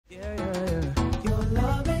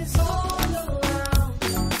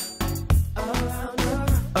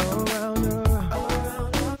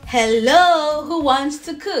Hello, who wants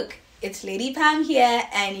to cook? It's Lady Pam here,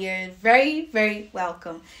 and you're very, very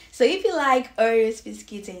welcome. So if you like Oreos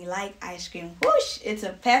biscuits and you like ice cream, whoosh, it's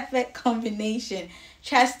a perfect combination.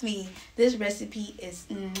 Trust me, this recipe is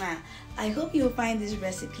mwah. I hope you'll find this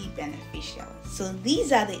recipe beneficial. So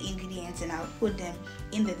these are the ingredients, and I'll put them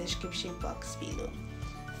in the description box below.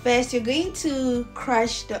 First, you're going to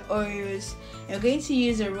crush the Oreos. You're going to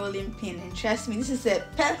use a rolling pin, and trust me, this is a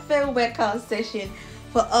perfect workout session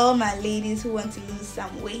for all my ladies who want to lose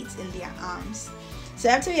some weight in their arms. So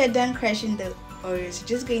after you're done crushing the Oreos, you're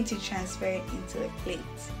just going to transfer it into a plate.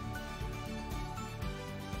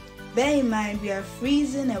 Bear in mind, we are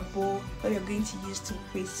freezing a bowl where we're going to use to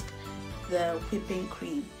whisk the whipping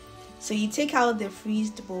cream. So you take out the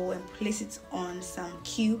freezed bowl and place it on some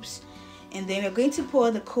cubes, and then we're going to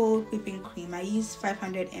pour the cold whipping cream. I use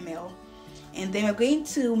 500 ml, and then we're going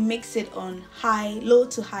to mix it on low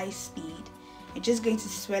to high speed. You're just going to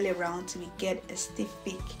swirl it around till we get a stiff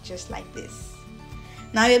peak, just like this.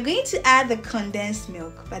 Now you're going to add the condensed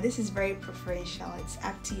milk, but this is very preferential. It's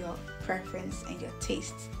up to your preference and your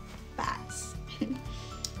taste buds.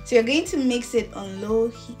 So you're going to mix it on low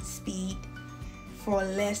heat speed for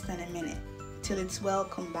less than a minute till it's well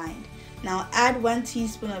combined. Now add 1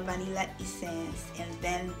 teaspoon of vanilla essence and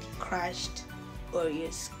then crushed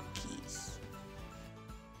Oreos cookies.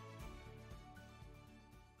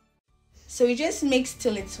 So you just mix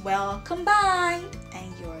till it's well combined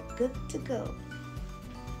and you're good to go.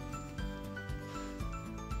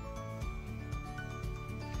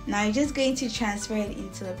 Now you're just going to transfer it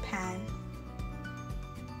into a pan.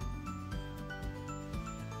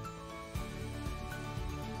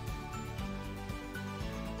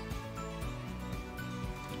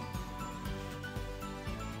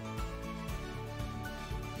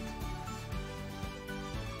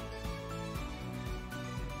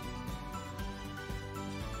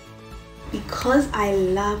 Because I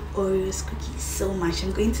love Oreos cookies so much,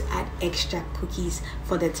 I'm going to add extra cookies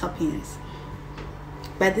for the toppings.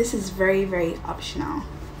 But this is very, very optional.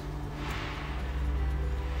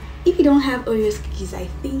 If you don't have Oreos cookies, I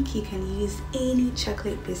think you can use any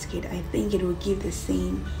chocolate biscuit. I think it will give the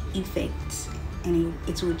same effect and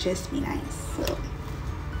it will just be nice.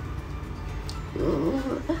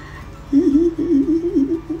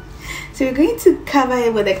 So we're going to cover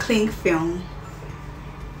it with a cling film.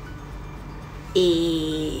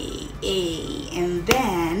 And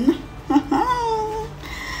then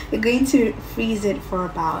we're going to freeze it for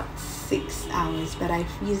about 6 hours, but I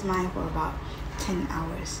freeze mine for about 10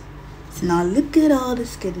 hours. So now look at all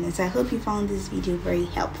this goodness. I hope you found this video very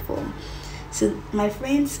helpful. So my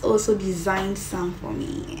friends also designed some for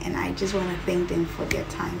me, and I just want to thank them for their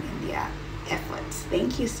time and their efforts.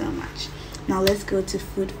 Thank you so much. Now let's go to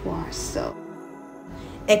food for our soul.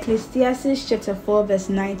 Ecclesiastes chapter 4 verse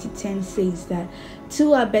 9 to 10 says that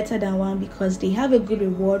 2 are better than 1 because they have a good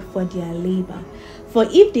reward for their labor. For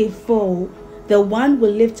if they fall, the one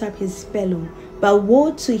will lift up his fellow. But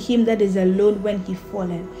woe to him that is alone when he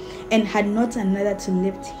falleth, and had not another to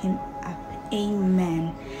lift him up.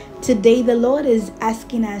 Amen. Today the Lord is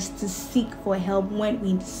asking us to seek for help when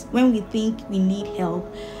we think we need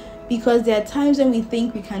help. Because there are times when we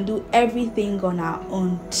think we can do everything on our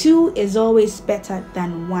own. 2 is always better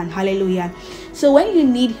than 1. Hallelujah. So when you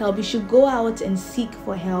need help, you should go out and seek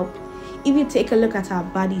for help. If you take a look at our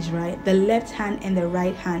bodies, right, the left hand and the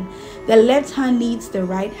right hand, the left hand needs the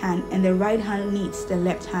right hand and the right hand needs the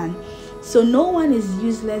left hand. So no one is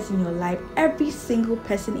useless in your life. Every single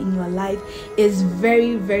person in your life is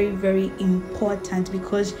very, very, very important,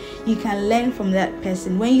 because you can learn from that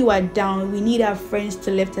person. When you are down, we need our friends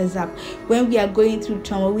to lift us up. When we are going through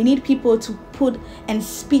trauma, we need people to put and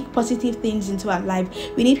speak positive things into our life.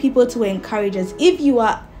 We need people to encourage us. If you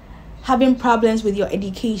are having problems with your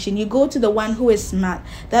education, you go to the one who is smart.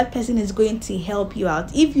 That person is going to help you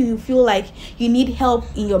out. If you feel like you need help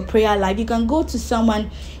in your prayer life, you can go to someone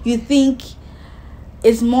you think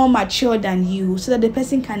is more mature than you, so that the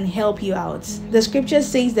person can help you out. The scripture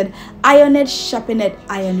says that iron sharpened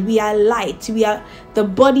iron. We are light. We are the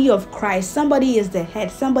body of Christ. Somebody is the head,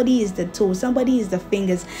 somebody is the toe, somebody is the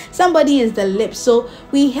fingers, somebody is the lips. So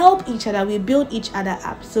we help each other, we build each other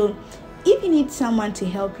up. So if you need someone to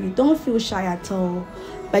help you, don't feel shy at all,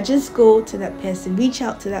 but just go to that person, reach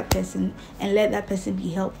out to that person, and let that person be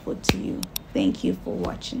helpful to you. Thank you for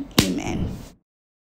watching. Amen.